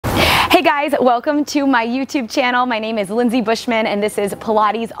Hey guys, welcome to my YouTube channel. My name is Lindsay Bushman and this is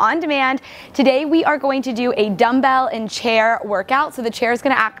Pilates on Demand. Today we are going to do a dumbbell and chair workout. So the chair is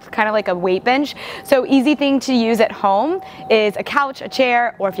going to act kind of like a weight bench. So easy thing to use at home is a couch, a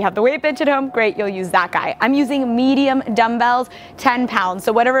chair, or if you have the weight bench at home, great, you'll use that guy. I'm using medium dumbbells, 10 pounds.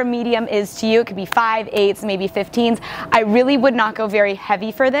 So whatever medium is to you, it could be 5, 8s, maybe 15s. I really would not go very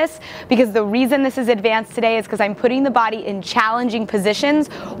heavy for this because the reason this is advanced today is because I'm putting the body in challenging positions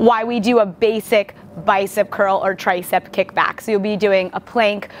while we do a basic bicep curl or tricep kickback. So you'll be doing a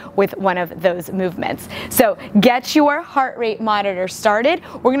plank with one of those movements. So get your heart rate monitor started.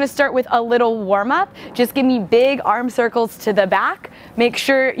 We're gonna start with a little warm up. Just give me big arm circles to the back. Make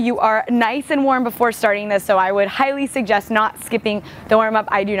sure you are nice and warm before starting this. So I would highly suggest not skipping the warm up.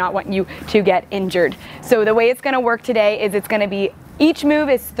 I do not want you to get injured. So the way it's gonna work today is it's gonna be, each move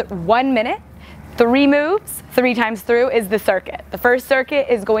is 1 minute. 3 moves, 3 times through is the circuit. The first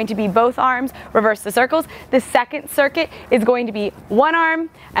circuit is going to be both arms, reverse the circles. The second circuit is going to be one arm,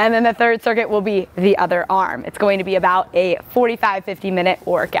 and then the third circuit will be the other arm. It's going to be about a 45-50 minute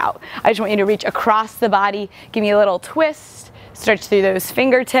workout. I just want you to reach across the body, give me a little twist, stretch through those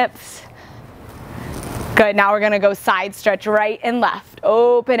fingertips. Good, now we're gonna go side stretch right and left.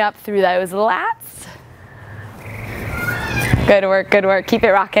 Open up through those lats. Good work, keep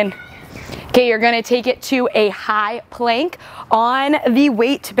it rocking. Okay, you're gonna take it to a high plank on the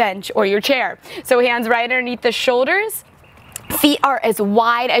weight bench or your chair. So hands right underneath the shoulders. Feet are as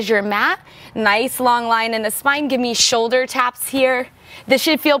wide as your mat. Nice long line in the spine. Give me shoulder taps here. This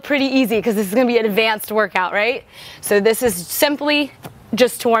should feel pretty easy because this is gonna be an advanced workout, right? So this is simply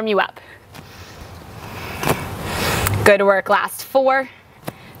just to warm you up. Good work, last 4,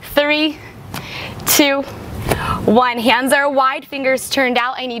 3, 2, 1. Hands are wide, fingers turned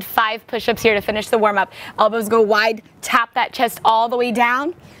out. I need 5 push-ups here to finish the warm-up. Elbows go wide, tap that chest all the way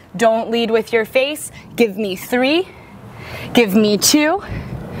down. Don't lead with your face. Give me 3, give me 2,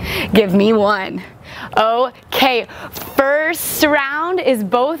 give me 1. Okay, first round is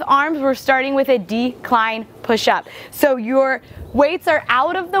both arms. We're starting with a decline push-up. So your weights are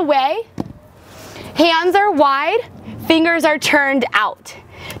out of the way, hands are wide, fingers are turned out.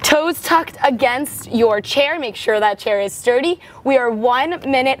 Toes tucked against your chair. Make sure that chair is sturdy. We are 1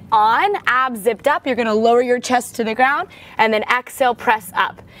 minute on, abs zipped up. You're gonna lower your chest to the ground and then exhale, press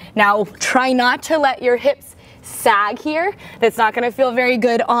up. Now try not to let your hips sag here. That's not gonna feel very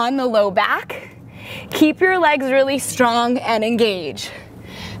good on the low back. Keep your legs really strong and engaged.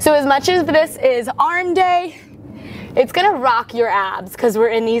 So as much as this is arm day, it's gonna rock your abs because we're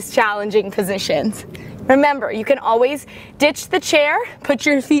in these challenging positions. Remember, you can always ditch the chair, put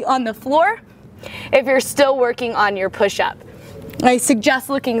your feet on the floor if you're still working on your push-up. I suggest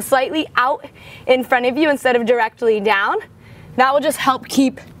looking slightly out in front of you instead of directly down. That will just help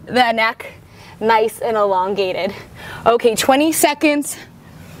keep the neck nice and elongated. Okay, 20 seconds.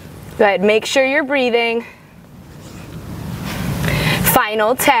 Go ahead, make sure you're breathing.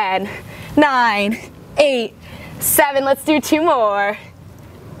 Final 10, 9, 8, 7. Let's do 2 more.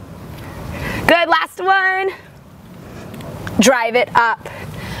 Good, last one. Drive it up.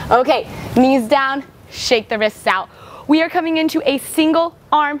 Okay, knees down, shake the wrists out. We are coming into a single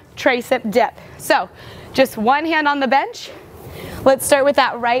arm tricep dip. So, just one hand on the bench. Let's start with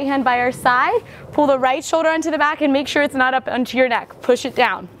that right hand by our side. Pull the right shoulder onto the back and make sure it's not up onto your neck. Push it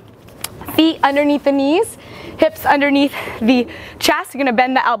down. Feet underneath the knees, hips underneath the chest. You're gonna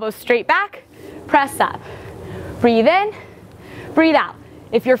bend the elbows straight back, press up. Breathe in, breathe out.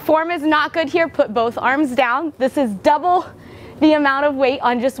 If your form is not good here, put both arms down. This is double the amount of weight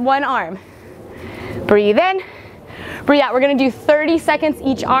on just one arm. Breathe in, breathe out. We're gonna do 30 seconds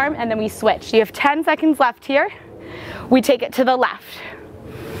each arm and then we switch. You have 10 seconds left here. We take it to the left.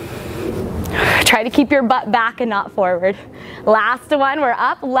 Try to keep your butt back and not forward. Last one, we're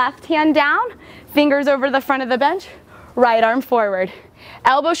up, left hand down, fingers over the front of the bench, right arm forward.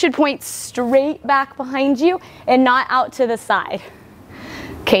 Elbow should point straight back behind you and not out to the side.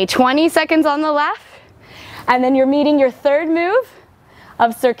 Okay, 20 seconds on the left, and then you're meeting your third move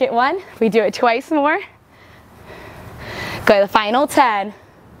of circuit 1. We do it twice more. Go, the final 10.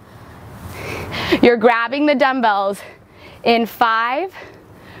 You're grabbing the dumbbells in 5,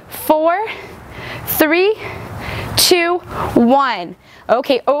 4, 3, 2, 1.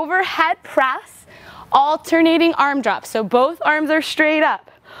 Okay, overhead press, alternating arm drops. So both arms are straight up.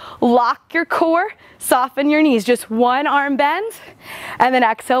 Lock your core, soften your knees. Just one arm bends, and then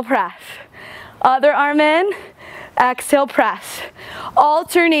exhale, press. Other arm in, exhale, press.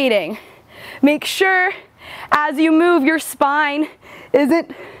 Alternating. Make sure as you move, your spine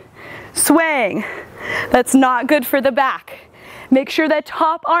isn't swaying. That's not good for the back. Make sure that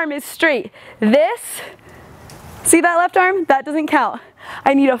top arm is straight. This, see that left arm? That doesn't count.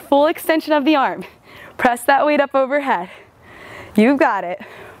 I need a full extension of the arm. Press that weight up overhead. You've got it.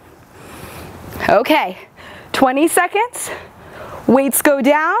 Okay, 20 seconds. Weights go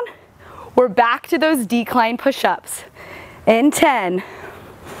down. We're back to those decline push-ups. In 10.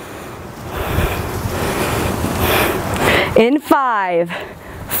 In 5,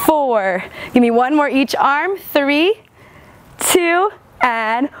 4. Give me one more each arm. 3, 2,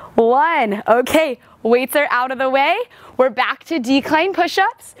 and 1. Okay, weights are out of the way. We're back to decline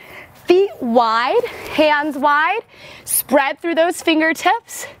push-ups. Feet wide, hands wide. Spread through those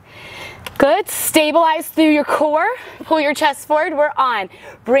fingertips. Good. Stabilize through your core. Pull your chest forward. We're on.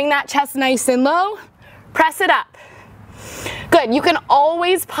 Bring that chest nice and low. Press it up. Good. You can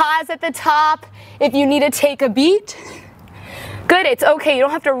always pause at the top if you need to take a beat. Good. It's okay. You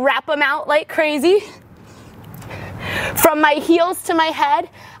don't have to wrap them out like crazy. From my heels to my head,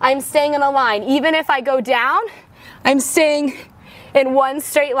 I'm staying in a line. Even if I go down, I'm staying in one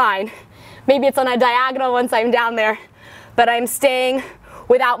straight line. Maybe it's on a diagonal once I'm down there, but I'm staying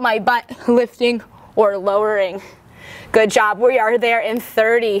without my butt lifting or lowering. Good job. We are there in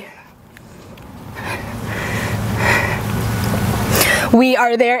 30. We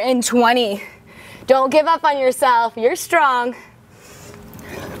are there in 20. Don't give up on yourself. You're strong.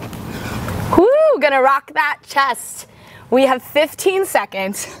 Woo, gonna rock that chest. We have 15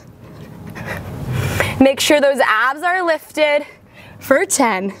 seconds. Make sure those abs are lifted for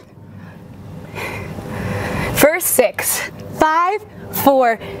 10, for 6, 5,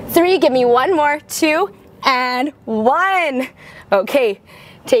 4, 3, give me one more, 2, and 1. Okay,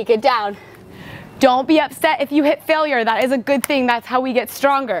 take it down. Don't be upset if you hit failure. That is a good thing. That's how we get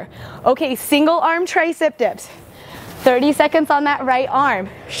stronger. Okay, single arm tricep dips. 30 seconds on that right arm.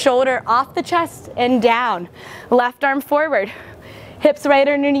 Shoulder off the chest and down. Left arm forward. Hips right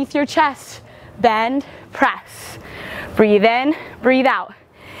underneath your chest. Bend, press. Breathe in, breathe out.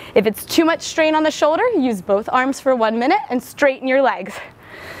 If it's too much strain on the shoulder, use both arms for 1 minute and straighten your legs.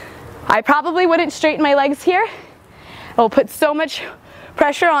 I probably wouldn't straighten my legs here. It will put so much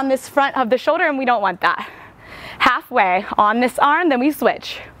pressure on this front of the shoulder and we don't want that. Halfway on this arm, then we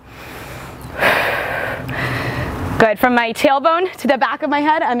switch. Good, from my tailbone to the back of my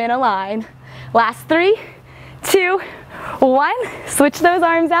head, I'm in a line. Last 3, 2, 1. Switch those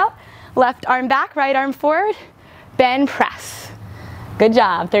arms out. Left arm back, right arm forward. Bend, press. Good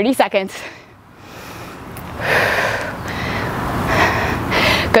job, 30 seconds.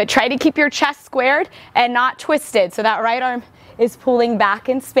 Good, try to keep your chest squared and not twisted so that right arm is pulling back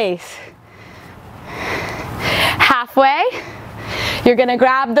in space. Halfway, you're gonna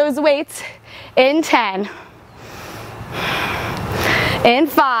grab those weights in 10, in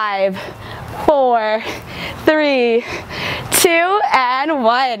 5, 4, 3, 2, and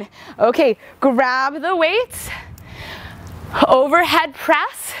 1. Okay, grab the weights, overhead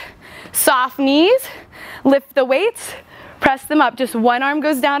press, soft knees, lift the weights, press them up. Just one arm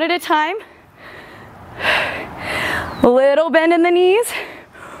goes down at a time. Little bend in the knees.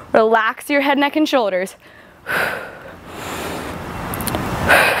 Relax your head, neck, and shoulders.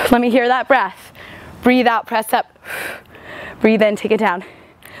 Let me hear that breath. Breathe out, press up. Breathe in, take it down.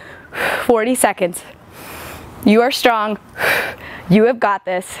 40 seconds. You are strong. You have got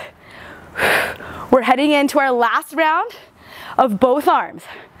this. We're heading into our last round of both arms.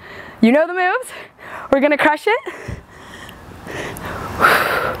 You know the moves. We're gonna crush it.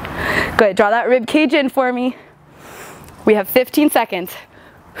 Good, draw that rib cage in for me. We have 15 seconds.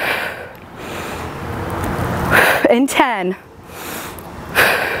 In 10.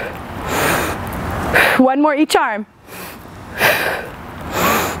 One more each arm.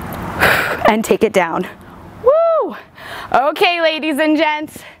 And take it down. Woo! Okay, ladies and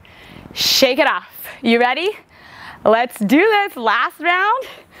gents, shake it off. You ready? Let's do this. Last round.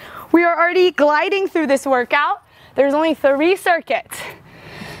 We are already gliding through this workout. There's only 3 circuits,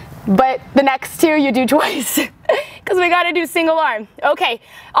 but the next 2 you do twice because we got to do single arm. Okay,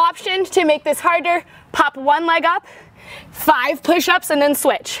 option to make this harder, pop one leg up, 5 push-ups and then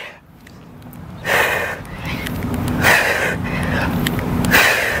switch.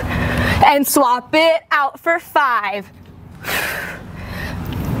 And swap it out for 5.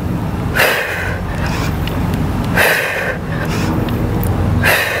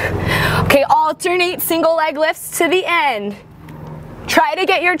 Okay, alternate single leg lifts to the end. Try to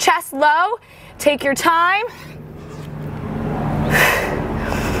get your chest low. Take your time.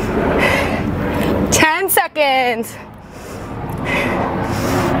 10 seconds.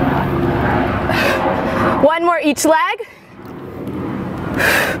 One more each leg.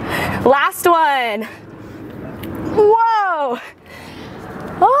 Last one. Whoa.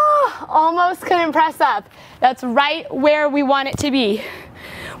 almost couldn't press up. That's right where we want it to be.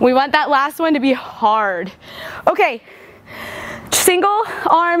 We want that last one to be hard. Okay, single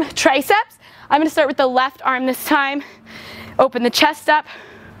arm triceps. I'm gonna start with the left arm this time. Open the chest up,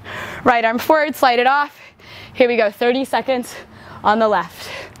 right arm forward, slide it off. Here we go, 30 seconds on the left.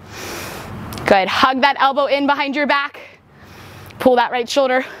 Good, hug that elbow in behind your back. Pull that right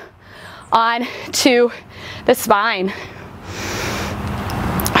shoulder on to the spine.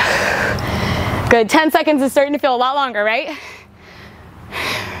 Good, 10 seconds is starting to feel a lot longer, right?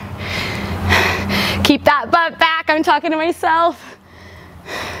 Keep that butt back, I'm talking to myself.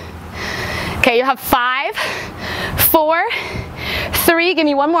 Okay, you have 5, 4, 3, give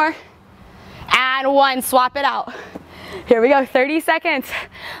me one more, and 1, swap it out. Here we go, 30 seconds.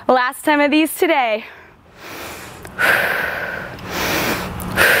 Last time of these today.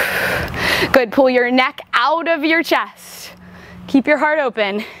 Good, pull your neck out of your chest. Keep your heart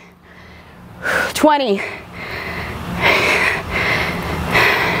open. 20.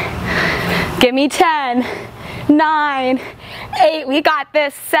 Give me 10, 9, 8, we got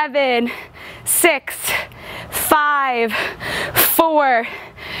this, 7, 6, 5, 4,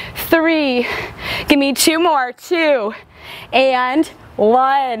 3, give me 2 more, 2, and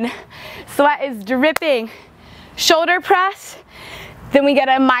 1. Sweat is dripping. Shoulder press, then we get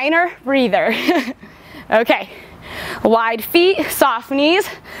a minor breather. Okay, wide feet, soft knees,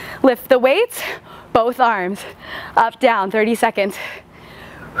 lift the weights, both arms, up, down, 30 seconds.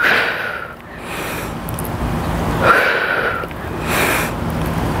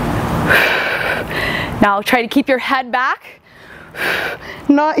 Now try to keep your head back,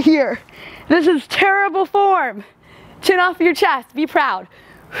 not here. This is terrible form. Chin off your chest, be proud.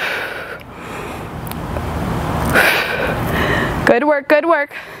 Good work, good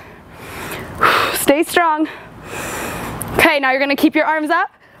work. Stay strong. Okay, now you're gonna keep your arms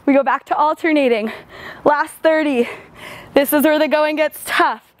up. We go back to alternating. Last 30. This is where the going gets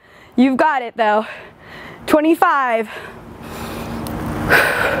tough. You've got it though. 25.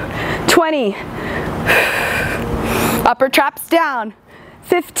 20. Upper traps down.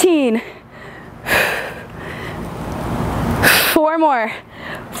 15. 4 more.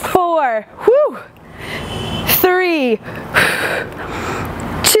 4. Whew. 3.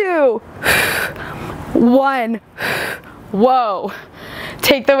 2. 1. Whoa.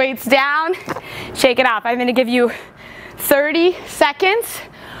 Take the weights down. Shake it off. I'm going to give you 30 seconds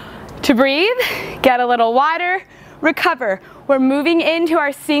to breathe. Get a little water. Recover. We're moving into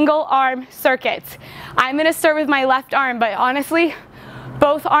our single arm circuits. I'm going to start with my left arm, but honestly,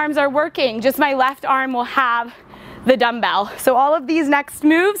 both arms are working. Just my left arm will have the dumbbell. So all of these next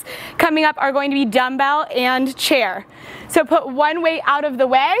moves coming up are going to be dumbbell and chair. So put one weight out of the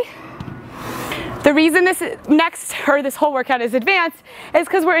way. The reason this whole workout is advanced is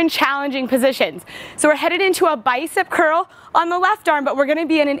because we're in challenging positions. So we're headed into a bicep curl on the left arm, but we're going to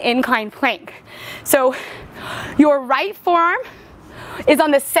be in an incline plank. So your right forearm is on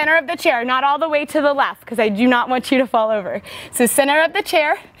the center of the chair, not all the way to the left, because I do not want you to fall over. So center of the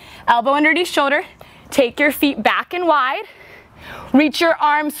chair, elbow underneath shoulder, take your feet back and wide, reach your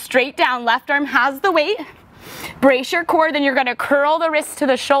arms straight down, left arm has the weight, brace your core, then you're going to curl the wrist to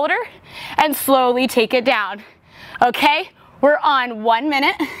the shoulder and slowly take it down. Okay, we're on 1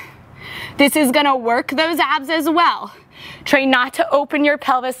 minute. This is going to work those abs as well. Try not to open your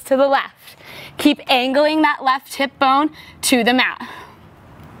pelvis to the left. Keep angling that left hip bone to the mat.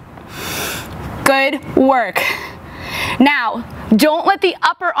 Good work. Now, don't let the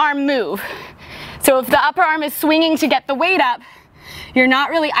upper arm move. So if the upper arm is swinging to get the weight up, you're not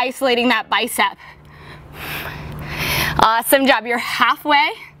really isolating that bicep. Awesome job. You're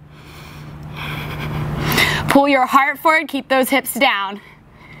halfway. Pull your heart forward, keep those hips down.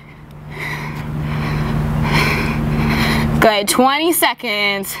 Good, 20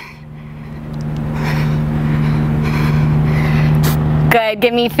 seconds. Good,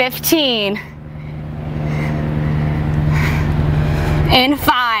 give me 15. In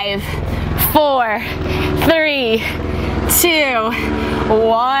 5, 4, 3, 2,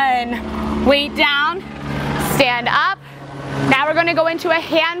 1. Weight down, stand up. Now we're gonna go into a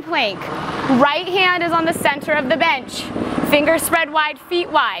hand plank. Right hand is on the center of the bench. Fingers spread wide, feet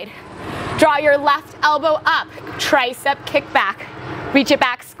wide. Draw your left elbow up, tricep kick back. Reach it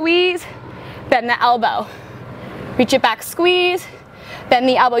back, squeeze, bend the elbow. Reach it back, squeeze, bend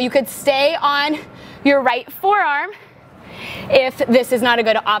the elbow. You could stay on your right forearm if this is not a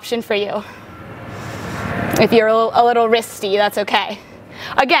good option for you. If you're a little wristy, that's okay.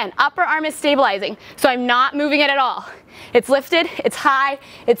 Again, upper arm is stabilizing, so I'm not moving it at all. It's lifted, it's high,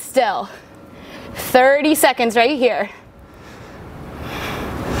 it's still. 30 seconds right here.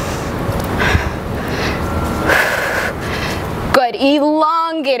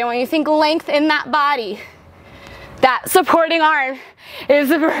 elongate. And when you think length in that body, that supporting arm is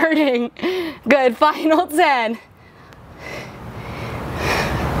supporting. Good, final 10.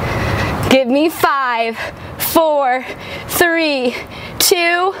 Give me 5, 4, 3,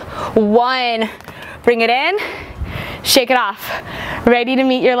 2, 1. Bring it in, shake it off. Ready to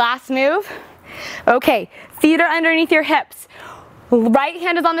meet your last move? Okay, feet are underneath your hips. Right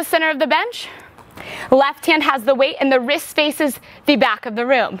hand is on the center of the bench. Left hand has the weight and the wrist faces the back of the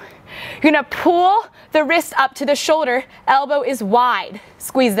room. You're gonna pull the wrist up to the shoulder, elbow is wide.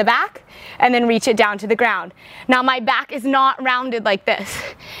 Squeeze the back and then reach it down to the ground. Now my back is not rounded like this.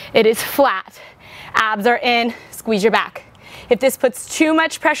 It is flat. Abs are in, squeeze your back. If this puts too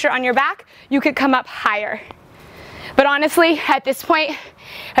much pressure on your back, you could come up higher. But honestly, at this point,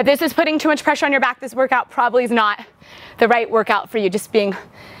 if this is putting too much pressure on your back, this workout probably is not the right workout for you, just being,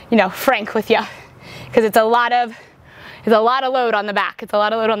 frank with you. Because it's a lot of load on the back. It's a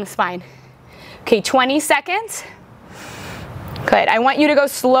lot of load on the spine. Okay, 20 seconds. Good, I want you to go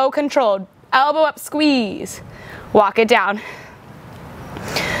slow controlled. Elbow up, squeeze. Walk it down.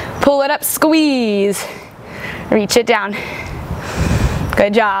 Pull it up, squeeze. Reach it down.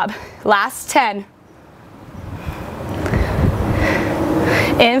 Good job. Last 10.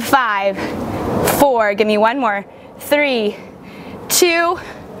 In 5, 4, give me one more. 3, 2,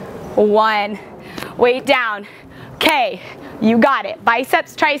 1. Weight down. Okay, you got it.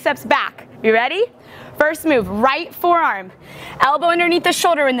 Biceps, triceps, back. You ready? First move, right forearm. Elbow underneath the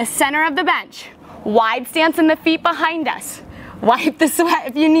shoulder in the center of the bench. Wide stance in the feet behind us. Wipe the sweat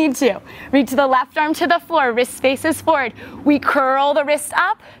if you need to. Reach the left arm to the floor, wrist faces forward. We curl the wrist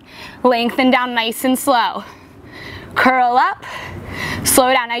up, lengthen down nice and slow. Curl up,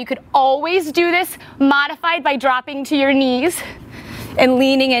 slow down. Now you could always do this modified by dropping to your knees and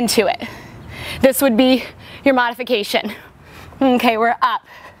leaning into it. This would be your modification. Okay, we're up.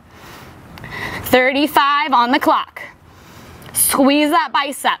 35 on the clock. Squeeze that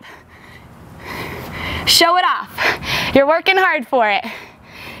bicep. Show it off. You're working hard for it.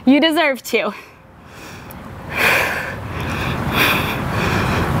 You deserve to.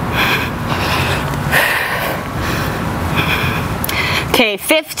 Okay,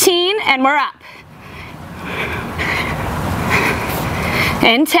 15 and we're up.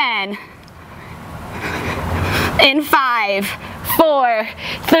 In 10. In 5, 4,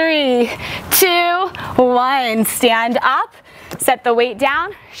 3, 2, 1. Stand up, set the weight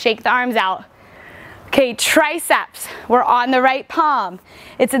down, shake the arms out. Okay, triceps, we're on the right palm.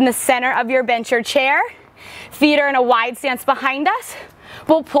 It's in the center of your bench or chair. Feet are in a wide stance behind us.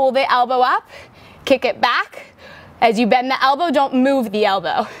 We'll pull the elbow up, kick it back. As you bend the elbow, don't move the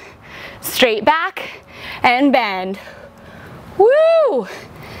elbow. Straight back and bend. Woo!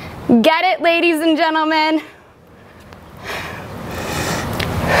 Get it, ladies and gentlemen.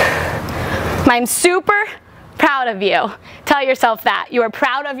 I'm super proud of you. Tell yourself that. You are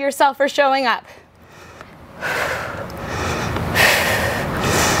proud of yourself for showing up.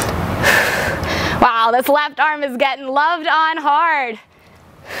 Wow, this left arm is getting loved on hard.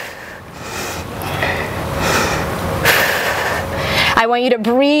 I want you to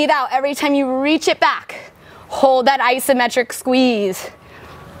breathe out every time you reach it back. Hold that isometric squeeze.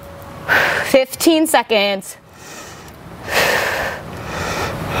 15 seconds.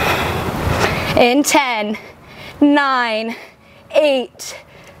 In 10, 9, 8,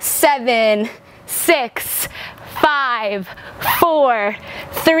 7, 6, 5, 4,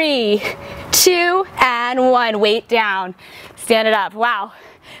 3, 2, and 1. Weight down. Stand it up. Wow.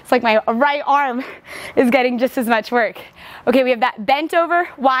 It's like my right arm is getting just as much work. Okay, we have that bent over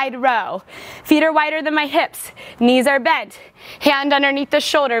wide row. Feet are wider than my hips. Knees are bent. Hand underneath the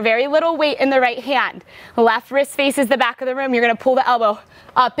shoulder. Very little weight in the right hand. Left wrist faces the back of the room. You're going to pull the elbow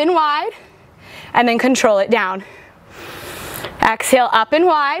up and wide and then control it down. Exhale up and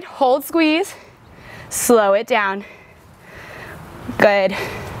wide. Hold, squeeze. Slow it down. Good.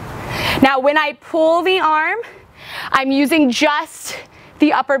 Now when I pull the arm, I'm using just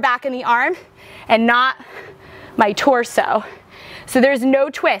the upper back and the arm and not my torso. So there's no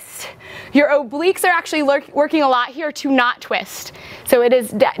twist. Your obliques are actually working a lot here to not twist. So it is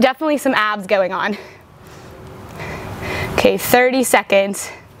definitely some abs going on. Okay, 30 seconds.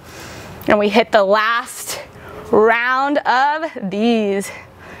 And we hit the last round of these.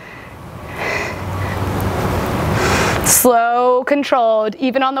 Slow, controlled,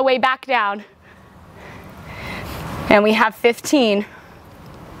 even on the way back down. And we have 15.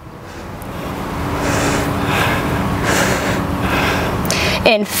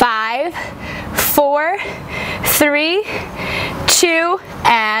 In 5, 4, 3, 2,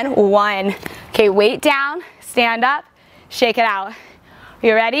 and 1. Okay, weight down, stand up, shake it out.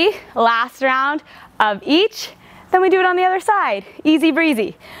 You ready? Last round of each. Then we do it on the other side. Easy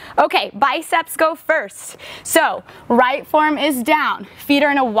breezy. Okay, biceps go first. So right forearm is down. Feet are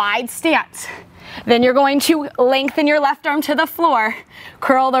in a wide stance. Then you're going to lengthen your left arm to the floor.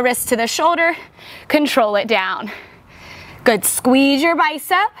 Curl the wrist to the shoulder. Control it down. Good. Squeeze your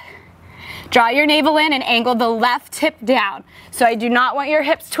bicep. Draw your navel in and angle the left hip down. So I do not want your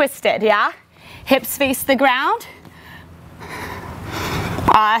hips twisted, yeah? Hips face the ground.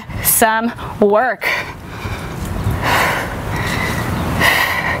 Awesome work.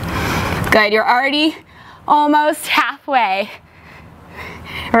 Good, you're already almost halfway.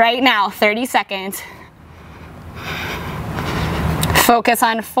 Right now, 30 seconds. Focus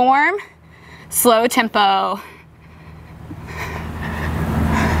on form, slow tempo.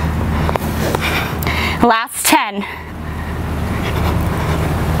 Last 10.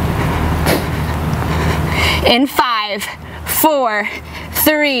 In 5, 4,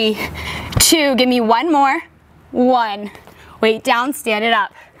 3, 2, give me one more. 1. Weight down, stand it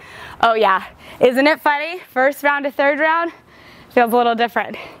up. Oh yeah, isn't it funny? First round to third round feels a little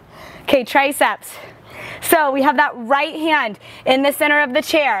different. Okay, triceps. So we have that right hand in the center of the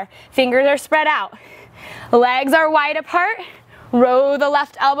chair. Fingers are spread out. Legs are wide apart. Row the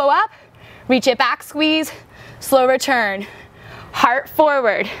left elbow up. Reach it back, squeeze. Slow return. Heart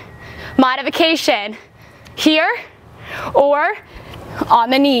forward. Modification here or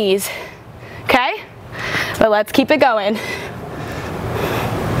on the knees. Okay? But let's keep it going.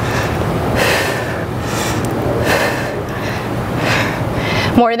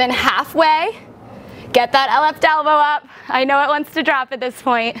 More than halfway. Get that left elbow up. I know it wants to drop at this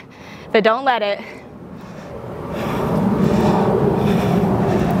point, but don't let it.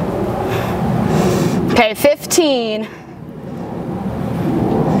 Okay, 15.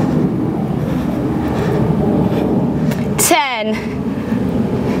 10.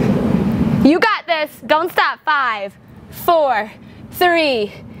 You got this. Don't stop. 5, 4,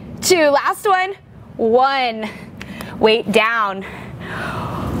 3, 2. Last one. 1. Weight down.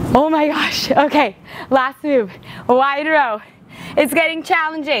 Oh my gosh. Okay, last move. Wide row. It's getting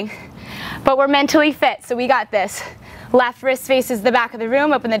challenging, but we're mentally fit, so we got this. Left wrist faces the back of the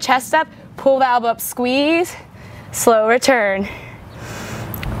room. Open the chest up. Pull the elbow up. Squeeze. Slow return.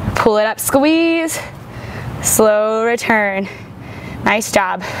 Pull it up. Squeeze. Slow return. Nice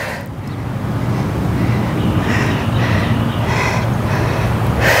job.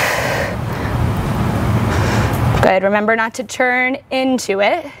 Good. Remember not to turn into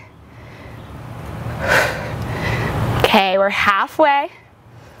it. Okay, we're halfway.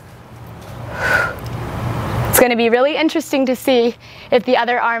 It's going to be really interesting to see if the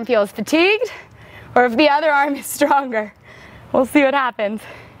other arm feels fatigued or if the other arm is stronger. We'll see what happens.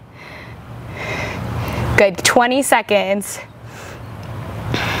 Good. 20 seconds.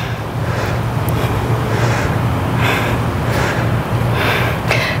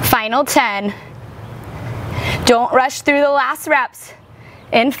 Final 10. Don't rush through the last reps.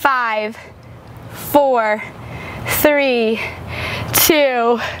 In 5, 4, 3,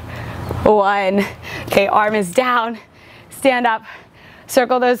 2, 1. Okay, arm is down. Stand up.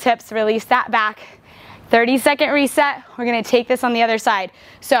 Circle those hips. Release that back. 30-second reset. We're going to take this on the other side.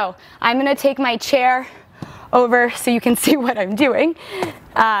 So I'm going to take my chair over so you can see what I'm doing.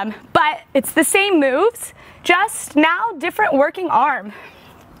 But it's the same moves, just now different working arm.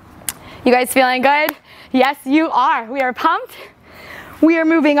 You guys feeling good? Yes, you are. We are pumped. We are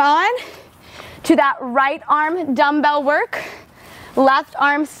moving on to that right arm dumbbell work. Left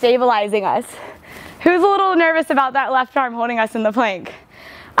arm stabilizing us. Who's a little nervous about that left arm holding us in the plank?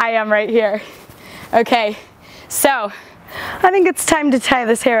 I am right here. Okay, so I think it's time to tie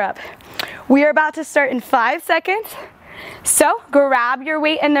this hair up. We are about to start in 5 seconds. So grab your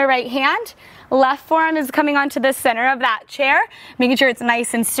weight in the right hand. Left forearm is coming onto the center of that chair, making sure it's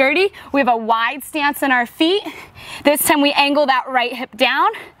nice and sturdy. We have a wide stance in our feet. This time we angle that right hip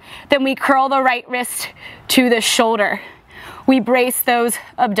down. Then we curl the right wrist to the shoulder. We brace those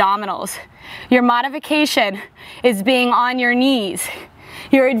abdominals. Your modification is being on your knees.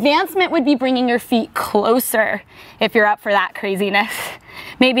 Your advancement would be bringing your feet closer if you're up for that craziness.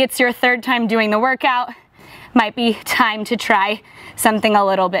 Maybe it's your third time doing the workout. Might be time to try something a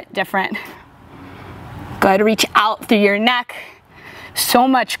little bit different. Good, reach out through your neck. So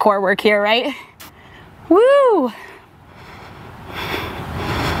much core work here, right? Woo!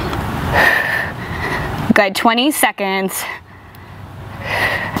 Good, 20 seconds.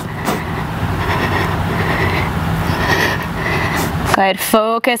 Good,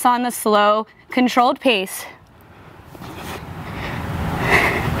 focus on the slow, controlled pace.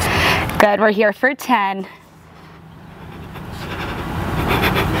 Good, we're here for 10, 9, 8, 7, 6, 5, 4, 3, 2, 1. 1. Weight down. 30 seconds. Focus on the slow, controlled pace. Good, we're here for 10, 9, 8, 7, 6, 5, 4, 3, 2, 1. 1. Weight down. 30 seconds. Good, we're here for 10.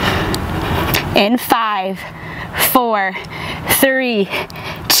 In 5, 4, 3,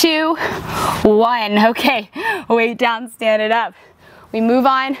 2, 1. Okay, weight down, stand it up. We move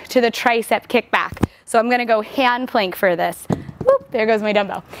on to the tricep kickback. So I'm gonna go hand plank for this. Whoop, there goes my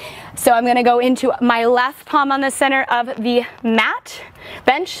dumbbell. So I'm gonna go into my left palm on the center of the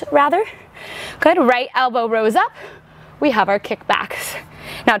bench rather. Good, right elbow rose up. We have our kickbacks.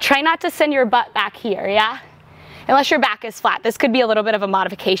 Now try not to send your butt back here, yeah? Unless your back is flat. This could be a little bit of a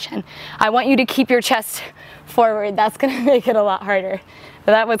modification. I want you to keep your chest forward. That's gonna make it a lot harder.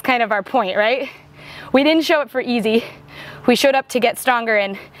 But that was kind of our point, right? We didn't show up for easy. We showed up to get stronger,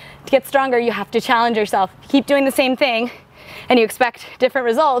 and to get stronger, you have to challenge yourself. Keep doing the same thing, and you expect different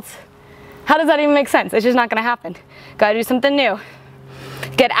results. How does that even make sense? It's just not gonna happen. Gotta do something new.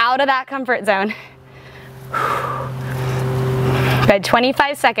 Get out of that comfort zone. Good,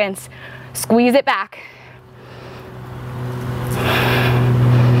 25 seconds. Squeeze it back.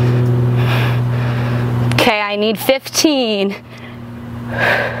 Okay, I need 15.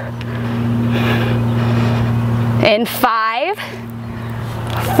 In 5,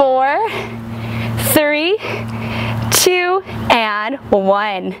 4, 3, 2, and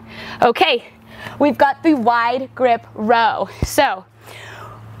 1. Okay, we've got the wide grip row. So,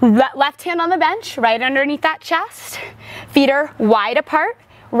 left hand on the bench, right underneath that chest. Feet are wide apart,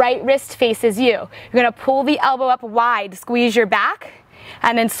 right wrist faces you. You're gonna pull the elbow up wide, squeeze your back,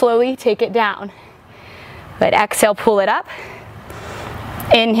 and then slowly take it down. Good, exhale, pull it up.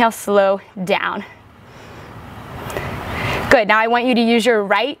 Inhale, slow down. Good, now I want you to use your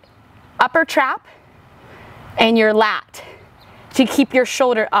right upper trap and your lat to keep your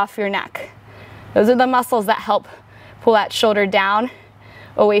shoulder off your neck. Those are the muscles that help pull that shoulder down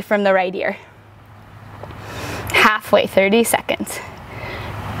away from the right ear. Halfway, 30 seconds.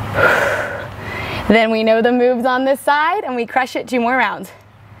 Then we know the moves on this side and we crush it 2 more rounds.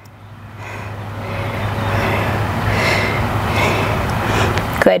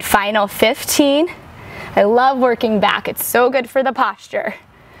 Good, final 15. I love working back. It's so good for the posture.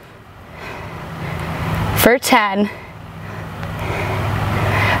 For 10.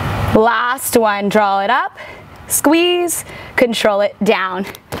 Last one, draw it up, squeeze, control it down.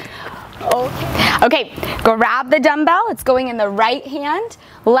 Okay, grab the dumbbell. It's going in the right hand,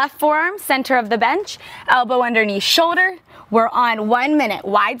 left forearm, center of the bench, elbow underneath shoulder. We're on 1 minute.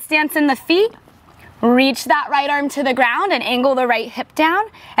 Wide stance in the feet. Reach that right arm to the ground and angle the right hip down,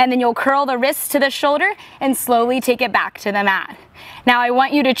 and then you'll curl the wrist to the shoulder and slowly take it back to the mat. Now I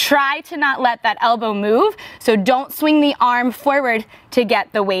want you to try to not let that elbow move, so don't swing the arm forward to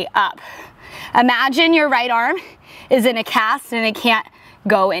get the weight up. Imagine your right arm is in a cast and it can't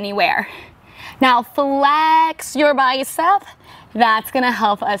go anywhere. Now flex your bicep. That's gonna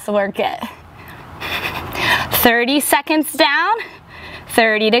help us work it. 30 seconds down,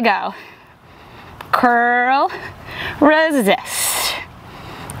 30 to go. Curl, resist,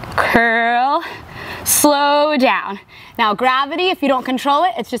 curl, slow down. Now gravity, if you don't control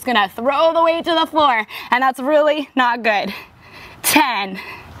it, it's just gonna throw the weight to the floor, and that's really not good. 10,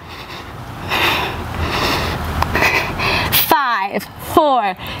 5,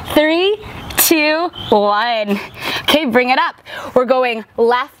 4, 3, 2, 1. Okay, bring it up. We're going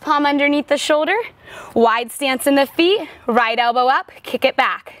left palm underneath the shoulder, wide stance in the feet, right elbow up, kick it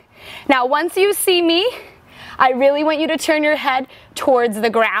back. Now, once you see me, I really want you to turn your head towards the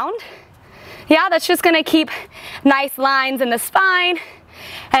ground. Yeah, that's just gonna keep nice lines in the spine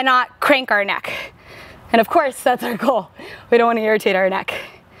and not crank our neck. And of course, that's our goal. We don't wanna irritate our neck.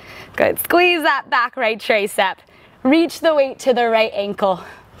 Good, squeeze that back right tricep. Reach the weight to the right ankle.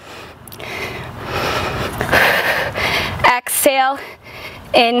 Exhale,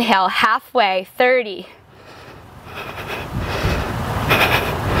 inhale, halfway, 30.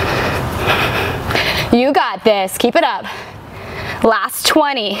 You got this, keep it up. Last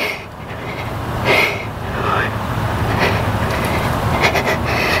 20.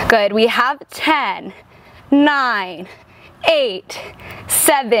 Good, we have 10, 9, 8,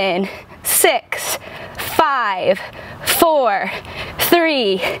 7, 6, 5, 4,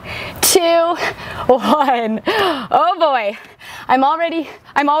 3, 2, 1. Oh boy, I'm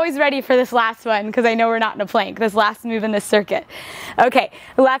always ready for this last one because I know we're not in a plank, this last move in this circuit. Okay,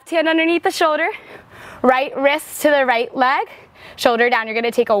 left hand underneath the shoulder, right wrist to the right leg, shoulder down. You're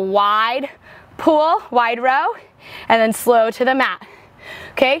gonna take a wide pull, wide row, and then slow to the mat.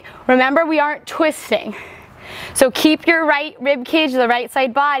 Okay, remember we aren't twisting. So keep your right rib cage, the right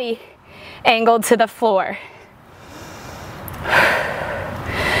side body, angled to the floor.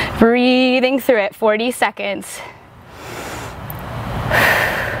 Breathing through it, 40 seconds.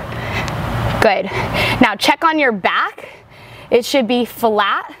 Good. Now check on your back. It should be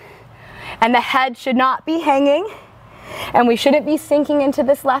flat. And the head should not be hanging. And we shouldn't be sinking into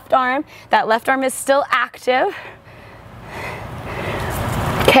this left arm. That left arm is still active.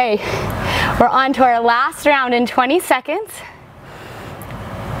 Okay, we're on to our last round in 20 seconds.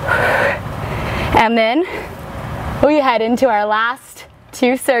 And then we head into our last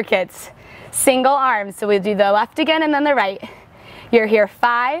 2 circuits. Single arms, so we'll do the left again and then the right. You're here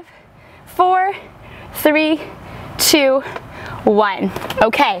 5, 4, 3, 2, 1.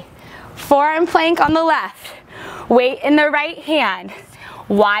 Okay, forearm plank on the left. Weight in the right hand.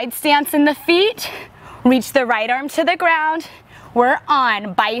 Wide stance in the feet. Reach the right arm to the ground. We're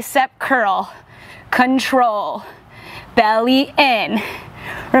on bicep curl. Control. Belly in.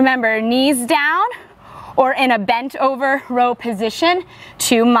 Remember, knees down or in a bent over row position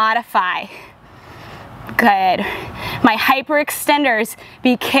to modify. Good. My hyperextenders,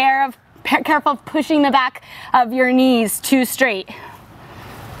 be careful of pushing the back of your knees too straight.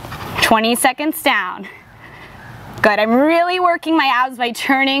 20 seconds down. Good, I'm really working my abs by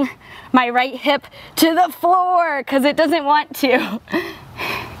turning my right hip to the floor because it doesn't want to.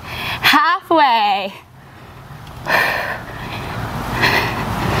 Halfway.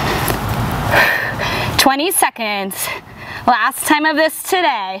 20 seconds. Last time of this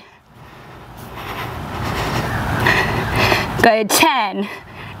today. Good, 10,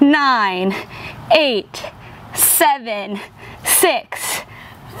 9, 8, 7, 6,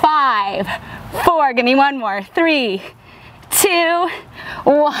 5, 4, give me one more, 3, 2,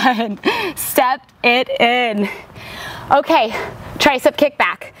 1, step it in. Okay, tricep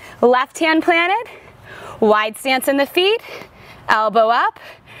kickback, left hand planted, wide stance in the feet, elbow up,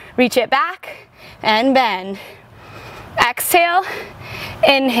 reach it back, and bend. Exhale,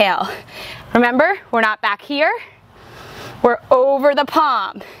 inhale. Remember, we're not back here, we're over the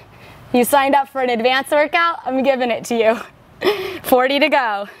palm. You signed up for an advanced workout, I'm giving it to you. 40 to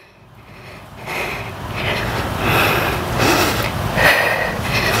go.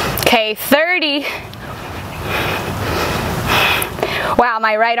 Okay, 30. Wow,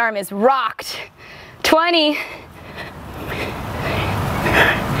 my right arm is rocked. 20.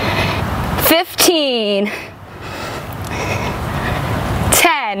 15.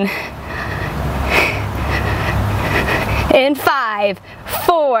 10. In 5,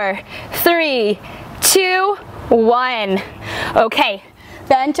 4, 3, 2, 1. Okay,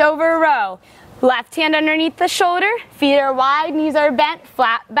 bent over row. Left hand underneath the shoulder, feet are wide, knees are bent,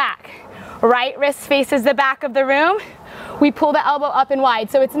 flat back. Right wrist faces the back of the room. We pull the elbow up and wide,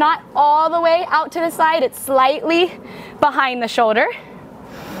 so it's not all the way out to the side, it's slightly behind the shoulder.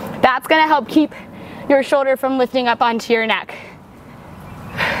 That's gonna help keep your shoulder from lifting up onto your neck.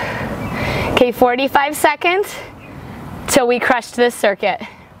 Okay, 45 seconds till we crush this circuit.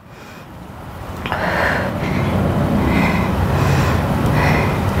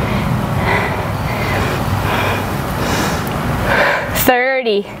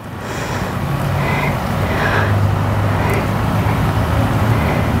 30.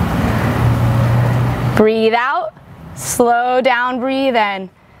 Breathe out, slow down, breathe in.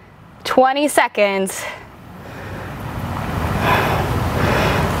 20 seconds.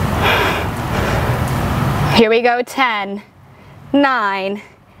 Here we go, 10, 9,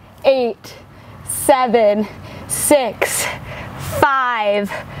 8, 7, 6,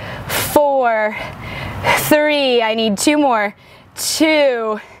 5, 4, 3, I need 2 more,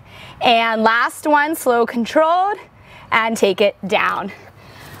 2, and last one, slow controlled, and take it down.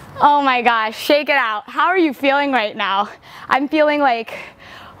 Oh my gosh, shake it out. How are you feeling right now? I'm feeling like,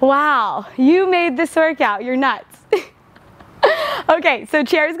 wow, you made this workout, you're nuts. Okay, so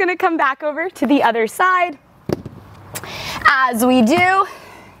chair is gonna come back over to the other side. As we do,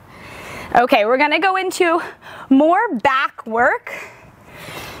 okay, we're gonna go into more back work.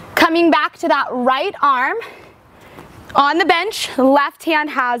 Coming back to that right arm on the bench, left hand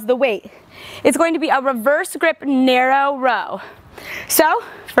has the weight. It's going to be a reverse grip narrow row. So,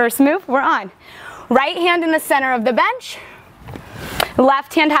 first move, we're on. Right hand in the center of the bench,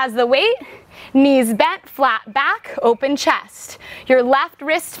 left hand has the weight, knees bent, flat back, open chest. Your left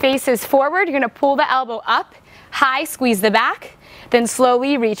wrist faces forward, you're gonna pull the elbow up, high, squeeze the back, then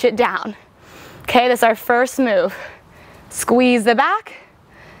slowly reach it down. Okay, this is our first move. Squeeze the back,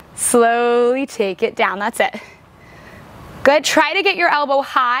 slowly take it down, that's it. Good, try to get your elbow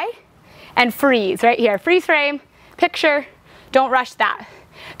high and freeze right here. Freeze frame, picture, don't rush that.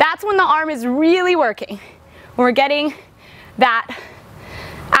 That's when the arm is really working. When we're getting that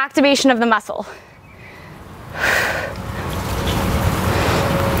activation of the muscle.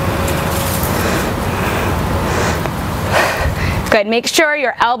 Good, make sure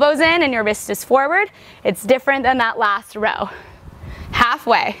your elbow's in and your wrist is forward. It's different than that last row.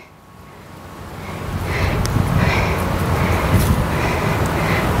 Halfway.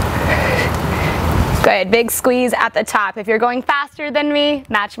 Good, big squeeze at the top. If you're going faster than me,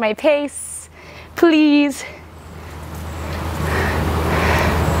 match my pace, please.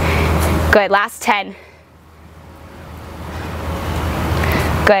 Good, last 10.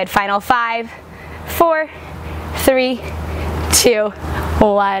 Good, final 5, 4, 3, 2,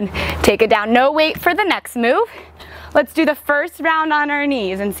 1. Take it down, no weight for the next move. Let's do the first round on our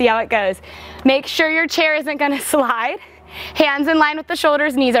knees and see how it goes. Make sure your chair isn't gonna slide. Hands in line with the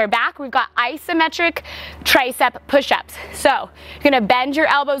shoulders, knees are back. We've got isometric tricep push-ups. So you're gonna bend your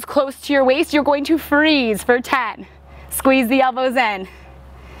elbows close to your waist. You're going to freeze for 10. Squeeze the elbows in.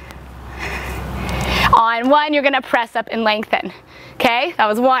 On 1, you're gonna press up and lengthen. Okay, that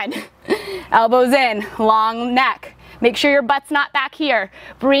was 1. Elbows in, long neck. Make sure your butt's not back here.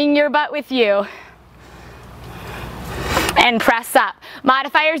 Bring your butt with you. And press up.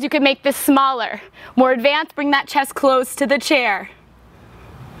 Modifiers, you can make this smaller. More advanced, bring that chest close to the chair.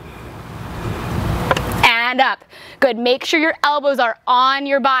 And up. Good, make sure your elbows are on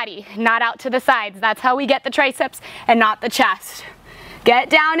your body, not out to the sides. That's how we get the triceps and not the chest. Get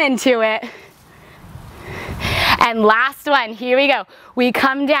down into it. And last one, here we go. We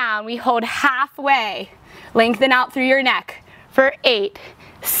come down, we hold halfway. Lengthen out through your neck for 8,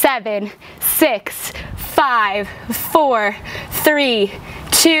 7, 6, 5, 4, 3,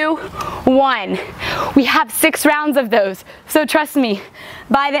 2, 1. We have 6 rounds of those, so trust me,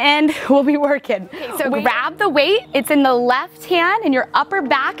 by the end, we'll be working. Okay, so grab the weight, it's in the left hand, and your upper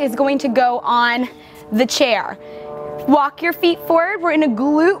back is going to go on the chair. Walk your feet forward, we're in a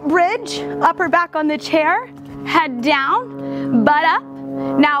glute bridge, upper back on the chair, head down, butt up.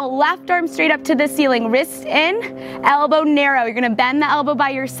 Now left arm straight up to the ceiling, wrist in, elbow narrow. You're gonna bend the elbow by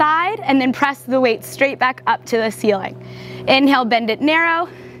your side and then press the weight straight back up to the ceiling. Inhale, bend it narrow.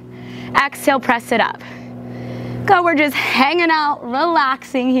 Exhale, press it up. Go, we're just hanging out,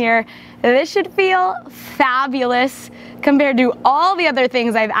 relaxing here. This should feel fabulous compared to all the other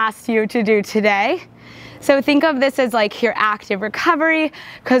things I've asked you to do today. So think of this as like your active recovery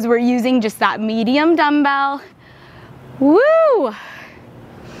because we're using just that medium dumbbell. Woo!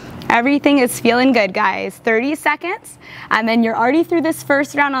 Everything is feeling good, guys. 30 seconds, and then you're already through this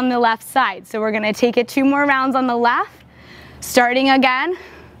first round on the left side. So we're gonna take it 2 more rounds on the left, starting again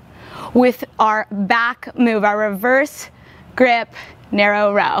with our back move, our reverse grip,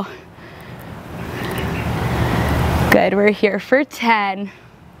 narrow row. Good, we're here for 10.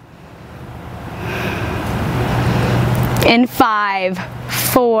 In 5,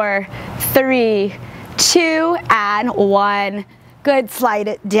 4, 3, 2, and 1. Good, slide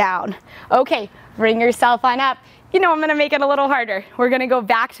it down. Okay, bring yourself on up. You know I'm gonna make it a little harder. We're gonna go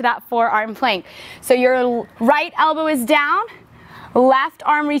back to that forearm plank. So your right elbow is down, left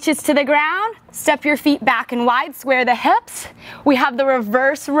arm reaches to the ground, step your feet back and wide, square the hips. We have the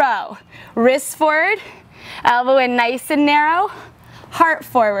reverse row. Wrists forward, elbow in nice and narrow, heart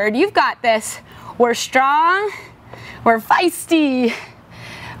forward. You've got this. We're strong, we're feisty.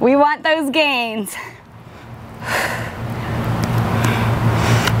 We want those gains.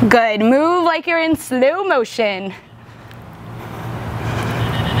 Good, move like you're in slow motion.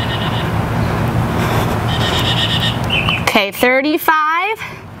 Okay, 35.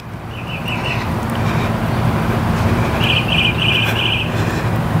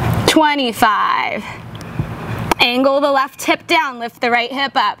 25. Angle the left hip down, lift the right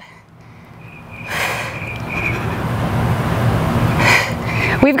hip up.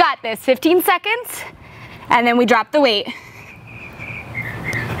 We've got this, 15 seconds, and then we drop the weight.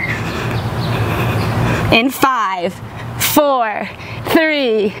 In 5, 4,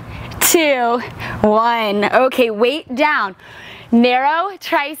 3, 2, 1. Okay, weight down. Narrow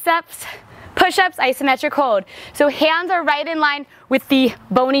triceps, push-ups, isometric hold. So hands are right in line with the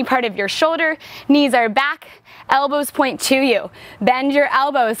bony part of your shoulder. Knees are back, elbows point to you. Bend your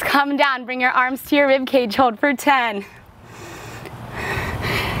elbows, come down, bring your arms to your rib cage, hold for 10.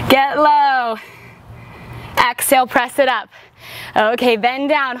 Get low. Exhale, press it up. Okay, bend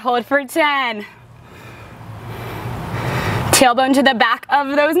down, hold for 10. Tailbone to the back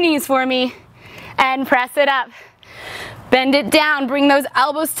of those knees for me. And press it up. Bend it down, bring those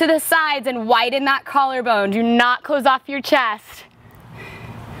elbows to the sides and widen that collarbone. Do not close off your chest.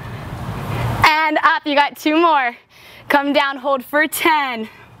 And up, you got 2 more. Come down, hold for 10.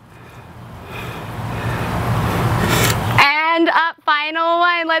 And up, final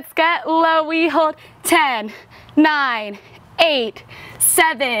one. Let's get low. We hold 10, 9, 8,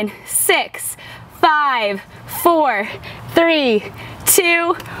 7, 6, 5, 4, 3,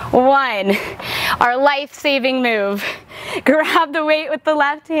 2, 1. Our life-saving move. Grab the weight with the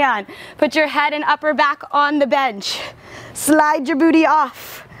left hand. Put your head and upper back on the bench. Slide your booty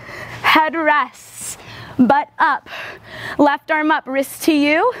off. Head rests. butt up. Left arm up, wrist to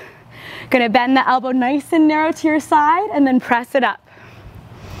you. Gonna bend the elbow nice and narrow to your side and then press it up.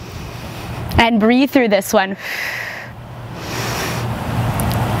 And breathe through this one.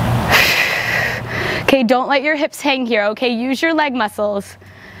 Okay, don't let your hips hang here, okay? Use your leg muscles.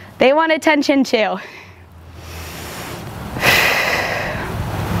 They want attention too.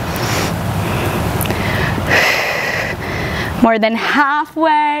 More than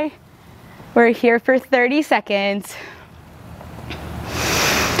halfway. We're here for 30 seconds.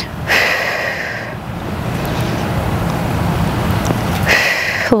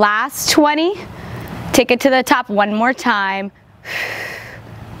 Last 20. Take it to the top one more time.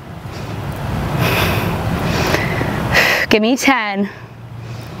 Give me 10.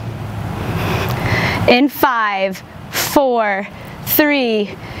 In 5, 4,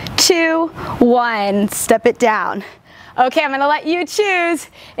 3, 2, 1. Step it down. Okay, I'm gonna let you choose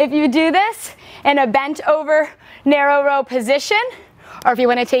if you do this in a bent over narrow row position or if you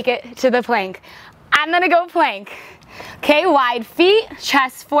wanna take it to the plank. I'm gonna go plank. Okay, wide feet,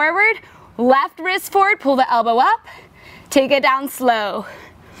 chest forward, left wrist forward, pull the elbow up, take it down slow.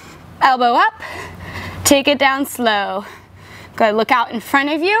 Elbow up, take it down slow. Good, look out in front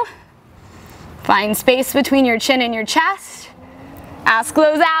of you. Find space between your chin and your chest. Ask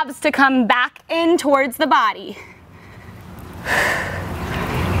those abs to come back in towards the body.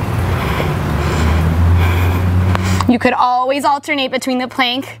 You could always alternate between the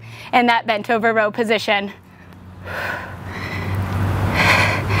plank and that bent over row position.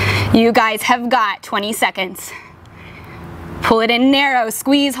 You guys have got 20 seconds. Pull it in narrow,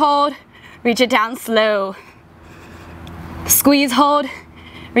 squeeze, hold, reach it down slow. Squeeze, hold,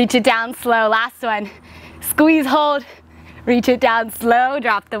 reach it down slow. Last one. Squeeze, hold, reach it down slow.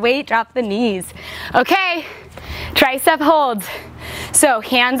 Drop the weight, drop the knees. Okay, tricep holds. So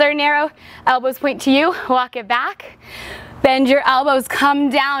hands are narrow, elbows point to you, walk it back. Bend your elbows, come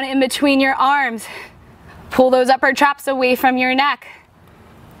down in between your arms. Pull those upper traps away from your neck.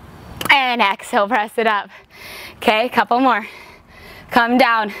 And exhale, press it up. Okay, couple more. Come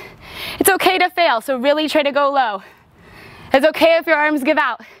down. It's okay to fail, so really try to go low. It's okay if your arms give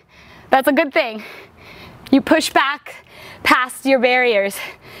out. That's a good thing. You push back past your barriers,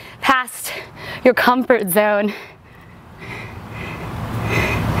 past your comfort zone.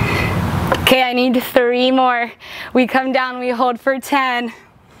 Okay, I need 3 more. We come down, we hold for 10.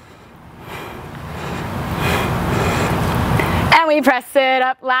 And we press it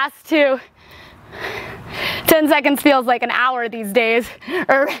up, last 2. 10 seconds feels like an hour these days,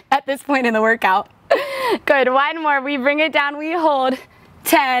 or at this point in the workout. Good, 1 more, we bring it down, we hold.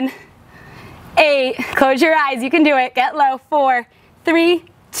 10, 8, close your eyes, you can do it, get low. 4, 3,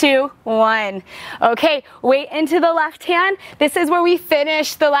 2, 1. Okay, weight into the left hand. This is where we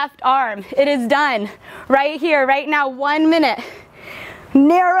finish the left arm. It is done. Right here, right now, 1 minute.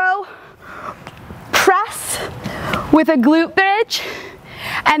 Narrow press with a glute bridge,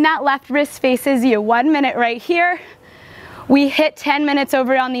 and that left wrist faces you. 1 minute right here. We hit 10 minutes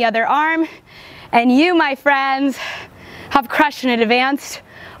over on the other arm, and you, my friends, have crushed an advanced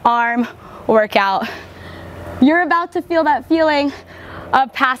arm workout. You're about to feel that feeling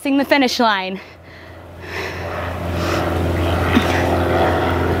of passing the finish line.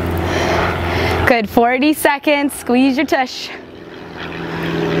 Good, 40 seconds, squeeze your tush.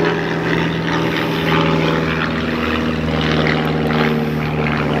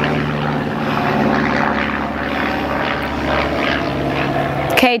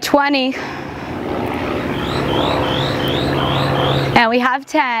 Okay, 20. And we have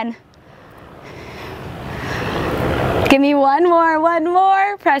 10. Give me 1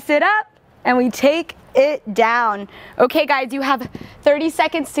 more, press it up, and we take it down. Okay guys, you have 30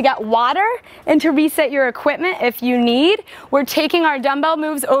 seconds to get water and to reset your equipment if you need. We're taking our dumbbell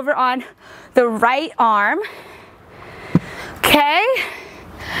moves over on the right arm. Okay,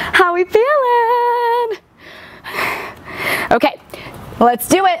 how we feeling? Okay, let's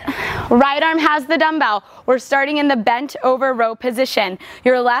do it. Right arm has the dumbbell. We're starting in the bent over row position.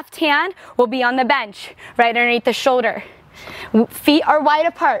 Your left hand will be on the bench, right underneath the shoulder. Feet are wide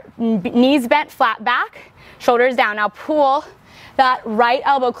apart, knees bent flat back, shoulders down. Now pull that right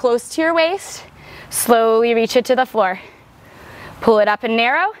elbow close to your waist, slowly reach it to the floor. Pull it up and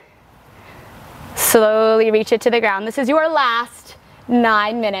narrow, slowly reach it to the ground. This is your last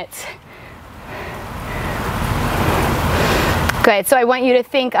 9 minutes. Good, so I want you to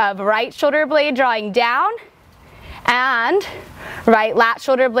think of right shoulder blade drawing down and right lat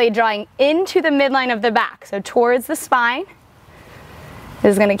shoulder blade drawing into the midline of the back, so towards the spine.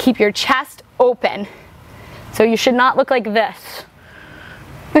 This is going to keep your chest open, so you should not look like this.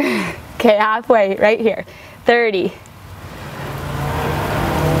 Okay, halfway, right here. 30.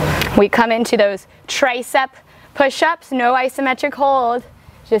 We come into those tricep push-ups, no isometric hold,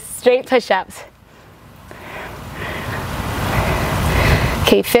 just straight push-ups.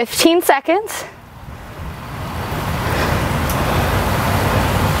 Okay, 15 seconds.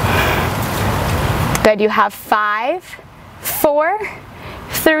 Good, you have 5, 4,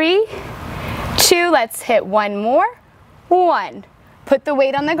 3, 2, let's hit one more. 1. Put the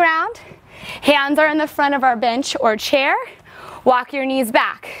weight on the ground. Hands are in the front of our bench or chair. Walk your knees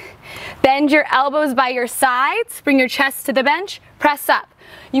back. Bend your elbows by your sides. Bring your chest to the bench. Press up.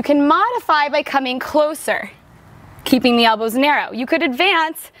 You can modify by coming closer, keeping the elbows narrow. You could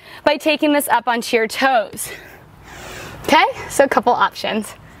advance by taking this up onto your toes. Okay, so a couple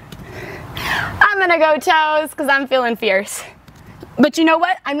options. I'm gonna go toes because I'm feeling fierce. But you know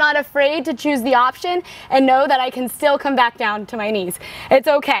what? I'm not afraid to choose the option and know that I can still come back down to my knees. It's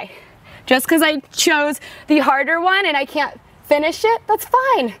okay. Just because I chose the harder one and I can't finish it, that's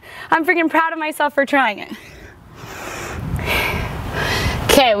fine. I'm freaking proud of myself for trying it.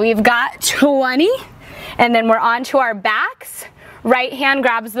 Okay, we've got 20, and then we're on to our backs. Right hand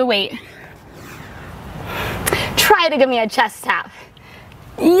grabs the weight. Try to give me a chest tap.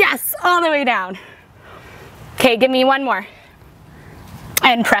 Yes, all the way down. Okay, give me one more.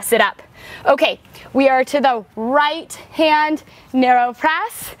 And press it up. Okay, we are to the right hand narrow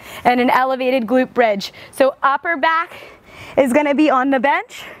press and an elevated glute bridge. So upper back is gonna be on the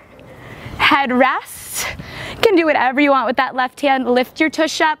bench. Head rests. You can do whatever you want with that left hand. Lift your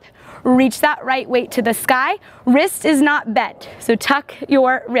tush up, reach that right weight to the sky. Wrist is not bent, so tuck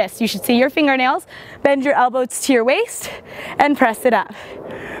your wrist. You should see your fingernails. Bend your elbows to your waist and press it up.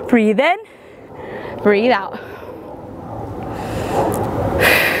 Breathe in, breathe out.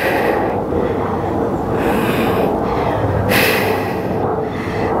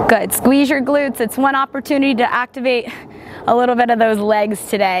 Good, squeeze your glutes. It's one opportunity to activate a little bit of those legs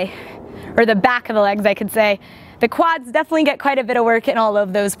today, or the back of the legs, I could say. The quads definitely get quite a bit of work in all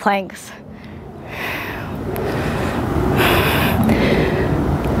of those planks.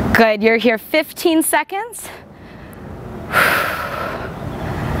 Good, you're here 15 seconds.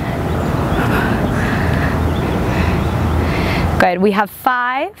 Good, we have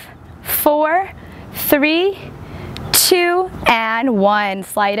 5, 4, 3, 2, and 1.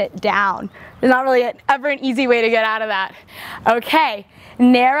 Slide it down. There's not really ever an easy way to get out of that. Okay,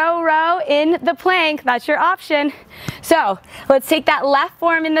 narrow row in the plank, that's your option. So let's take that left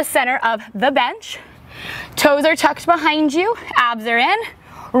form in the center of the bench. Toes are tucked behind you, abs are in.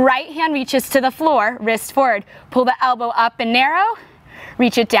 Right hand reaches to the floor, wrist forward. Pull the elbow up and narrow,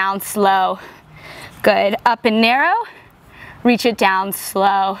 reach it down slow. Good, up and narrow, reach it down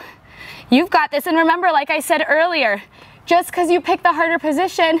slow. You've got this, and remember, like I said earlier, just because you pick the harder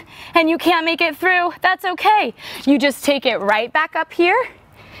position and you can't make it through, that's okay. You just take it right back up here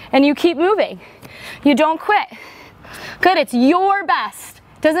and you keep moving. You don't quit. Good, it's your best.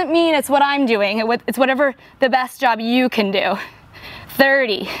 Doesn't mean it's what I'm doing. It's whatever the best job you can do.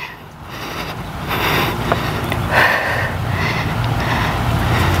 30.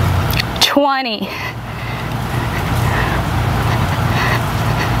 20.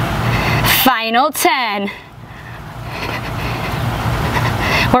 Final 10.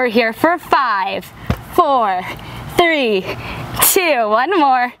 We're here for 5, 4, 3, 2, one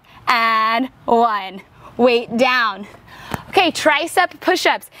more, and 1. Weight down. Okay, tricep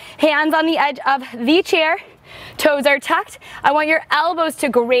push-ups. Hands on the edge of the chair. Toes are tucked. I want your elbows to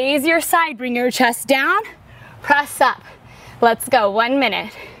graze your side. Bring your chest down. Press up. Let's go. 1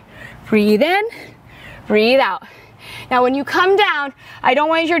 minute. Breathe in. Breathe out. Now when you come down, I don't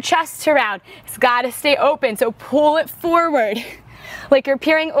want your chest to round. It's got to stay open, so pull it forward like you're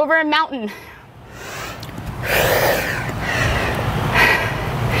peering over a mountain.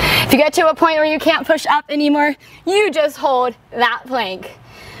 If you get to a point where you can't push up anymore, you just hold that plank.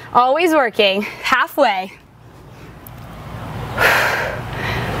 Always working. Halfway.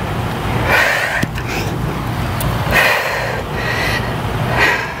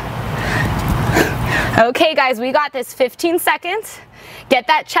 Okay guys, we got this. 15 seconds. Get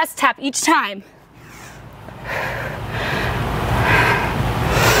that chest tap each time.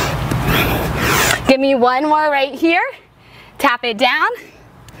 Give me one more right here. Tap it down.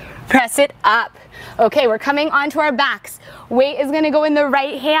 Press it up. Okay, we're coming onto our backs. Weight is gonna go in the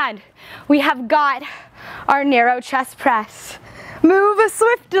right hand. We have got our narrow chest press. Move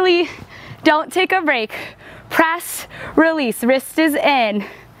swiftly. Don't take a break. Press, release. Wrist is in.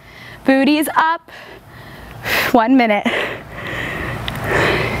 Booty's up. 1 minute.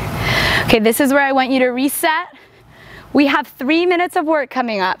 Okay, this is where I want you to reset We have 3 minutes of work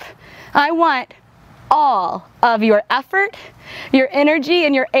coming up. I want all of your effort, your energy,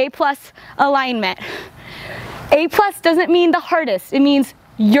 and your A+ alignment. A+ doesn't mean the hardest. It means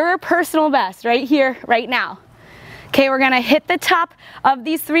your personal best right here, right now. Okay, we're gonna hit the top of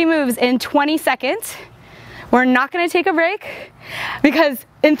these 3 moves in 20 seconds. We're not gonna take a break because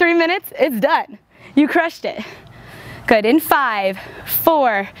in 3 minutes, it's done. You crushed it. Good, in 5,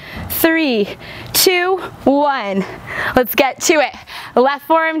 4, 3, 2, 1. Let's get to it. Left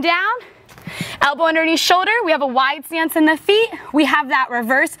forearm down, elbow underneath shoulder. We have a wide stance in the feet. We have that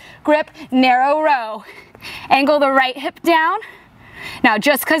reverse grip, narrow row. Angle the right hip down. Now,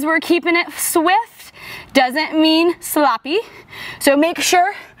 just because we're keeping it swift doesn't mean sloppy. So make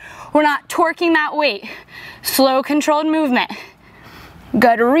sure we're not torquing that weight. Slow, controlled movement.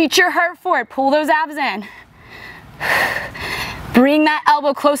 Good, reach your heart forward, pull those abs in. Bring that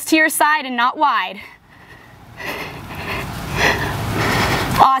elbow close to your side and not wide.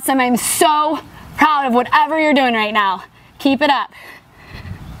 Awesome, I'm so proud of whatever you're doing right now. Keep it up.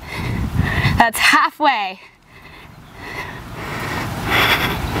 That's halfway.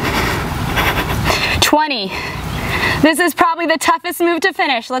 20. This is probably the toughest move to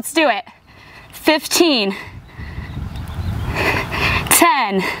finish. Let's do it. 15.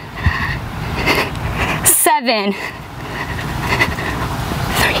 10. 7. 3.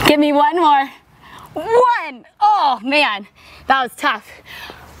 Give me one more. 1. Oh man, that was tough.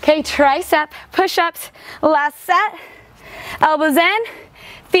 Okay, tricep push-ups. Last set. Elbows in.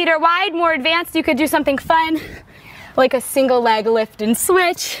 Feet are wide, more advanced. You could do something fun, like a single leg lift and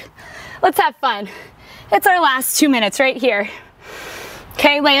switch. Let's have fun. It's our last 2 minutes right here.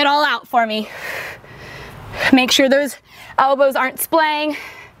 Okay, lay it all out for me. Make sure those elbows aren't splaying.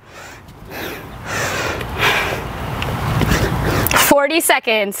 40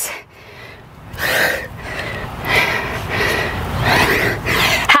 seconds.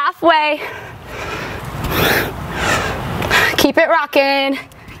 Halfway. Keep it rocking.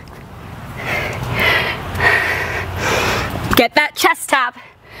 Get that chest tap.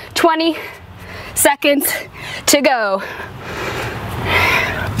 20 seconds to go.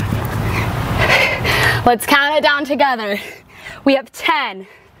 Let's count it down together. We have 10.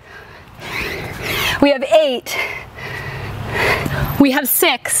 We have 8. We have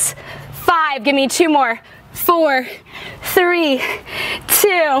 6. 5. Give me 2 more. 4, 3,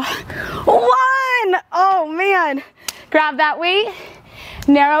 2, 1. Oh man. Grab that weight.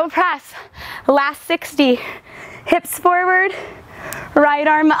 Narrow press. Last 60. Hips forward. Right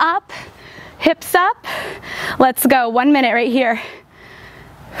arm up. Hips up. Let's go. 1 minute right here.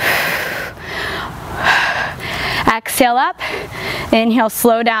 Exhale up. Inhale,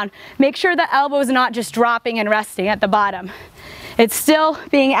 slow down. Make sure the elbow is not just dropping and resting at the bottom. It's still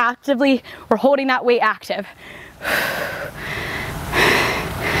being actively, we're holding that weight active.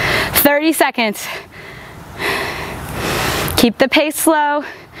 30 seconds. Keep the pace slow.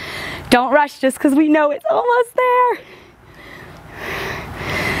 Don't rush just because we know it's almost there.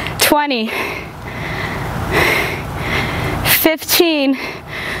 20. 15.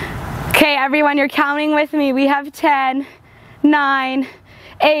 Okay, everyone, you're counting with me. We have 10, 9,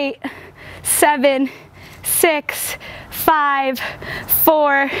 8, 7, 6, 5,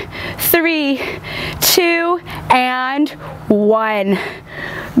 4, 3, 2, and 1.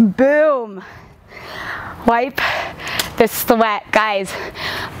 Boom. Wipe the sweat. Guys,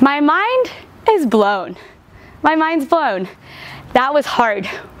 my mind is blown. My mind's blown. That was hard.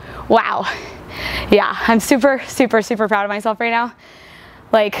 Wow. Yeah, I'm super, super, super proud of myself right now.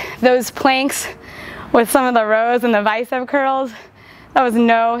 Like those planks with some of the rows and the bicep curls, that was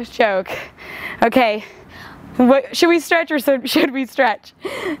no joke. Okay, should we stretch or should we stretch?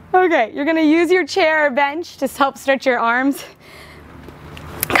 Okay, you're gonna use your chair or bench to help stretch your arms.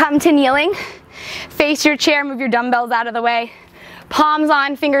 Come to kneeling. Face your chair, move your dumbbells out of the way. Palms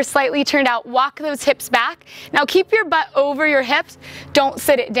on, fingers slightly turned out. Walk those hips back. Now keep your butt over your hips. Don't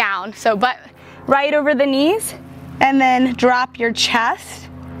sit it down. So butt right over the knees. And then drop your chest.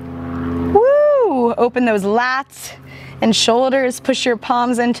 Woo! Open those lats and shoulders. Push your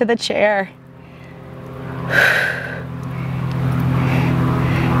palms into the chair.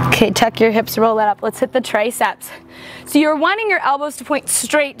 Okay, tuck your hips, roll it up. Let's hit the triceps. So you're wanting your elbows to point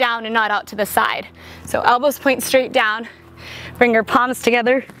straight down and not out to the side. So elbows point straight down. Bring your palms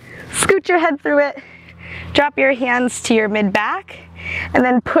together. Scoot your head through it. Drop your hands to your mid-back. And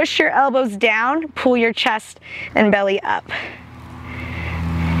then push your elbows down, pull your chest and belly up.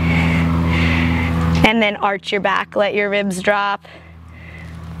 And then arch your back, let your ribs drop.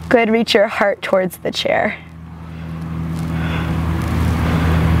 Good, reach your heart towards the chair.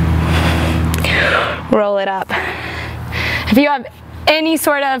 Roll it up. If you have any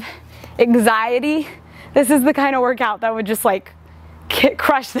sort of anxiety, this is the kind of workout that would just like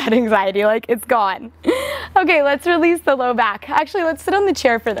crush that anxiety, like it's gone. Okay, let's release the low back. Actually, let's sit on the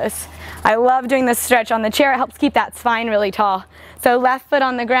chair for this. I love doing this stretch on the chair. It helps keep that spine really tall. So left foot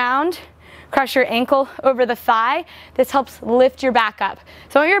on the ground, crush your ankle over the thigh. This helps lift your back up.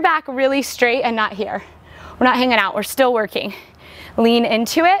 So want your back really straight and not here. We're not hanging out, we're still working. Lean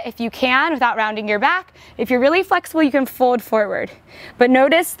into it if you can without rounding your back. If you're really flexible, you can fold forward. But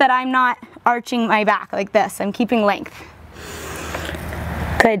notice that I'm not arching my back like this. I'm keeping length.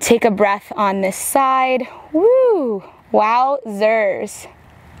 Good, take a breath on this side. Woo, wowzers.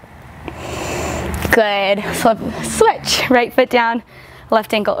 Good, switch, right foot down,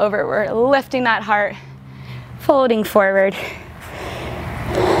 left ankle over. We're lifting that heart, folding forward.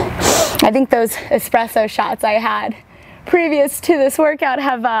 I think those espresso shots I had previous to this workout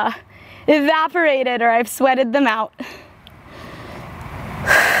have evaporated, or I've sweated them out.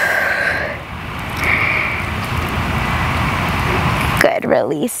 Good,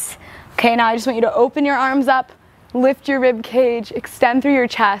 release. Okay, now I just want you to open your arms up, lift your rib cage, extend through your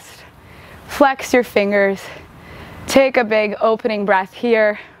chest, flex your fingers, take a big opening breath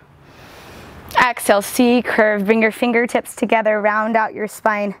here. Exhale, C curve, bring your fingertips together, round out your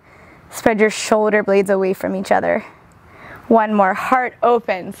spine, spread your shoulder blades away from each other. One more, heart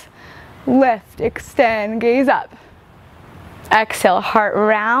opens, lift, extend, gaze up. Exhale, heart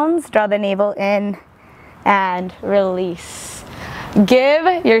rounds, draw the navel in, and release.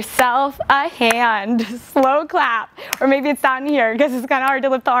 Give yourself a hand, slow clap, or maybe it's down here because it's kind of hard to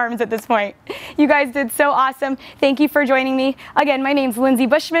lift the arms at this point. You guys did so awesome. Thank you for joining me. Again, my name's Lindsay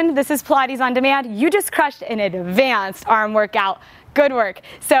Bushman. This is Pilates on Demand. You just crushed an advanced arm workout. Good work.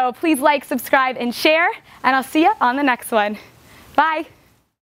 So please like, subscribe, and share, and I'll see you on the next one. Bye.